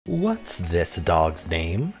What's this dog's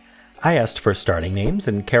name? I asked for starting names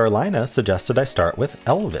and Carolina suggested I start with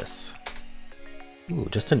Elvis. Ooh,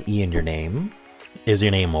 just an E in your name. Is your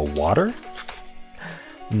name a water?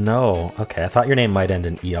 No. Okay, I thought your name might end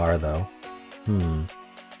in ER though.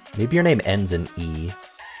 Maybe your name ends in E.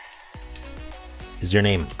 Is your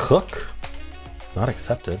name Cook? Not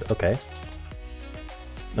accepted. Okay.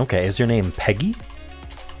 Okay, is your name Peggy?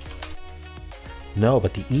 No,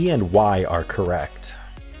 but the E and Y are correct.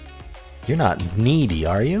 You're not needy,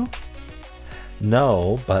 are you?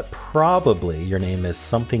 No, but probably your name is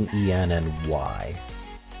something EN and Y.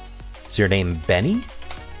 Is your name Benny?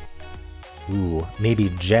 Ooh, maybe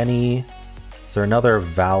Jenny. Is there another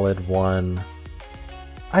valid one?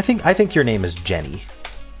 I think your name is Jenny.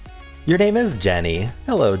 Your name is Jenny.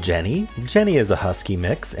 Hello, Jenny. Jenny is a Husky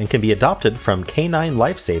mix and can be adopted from K-9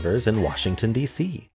 Lifesavers in Washington, D.C.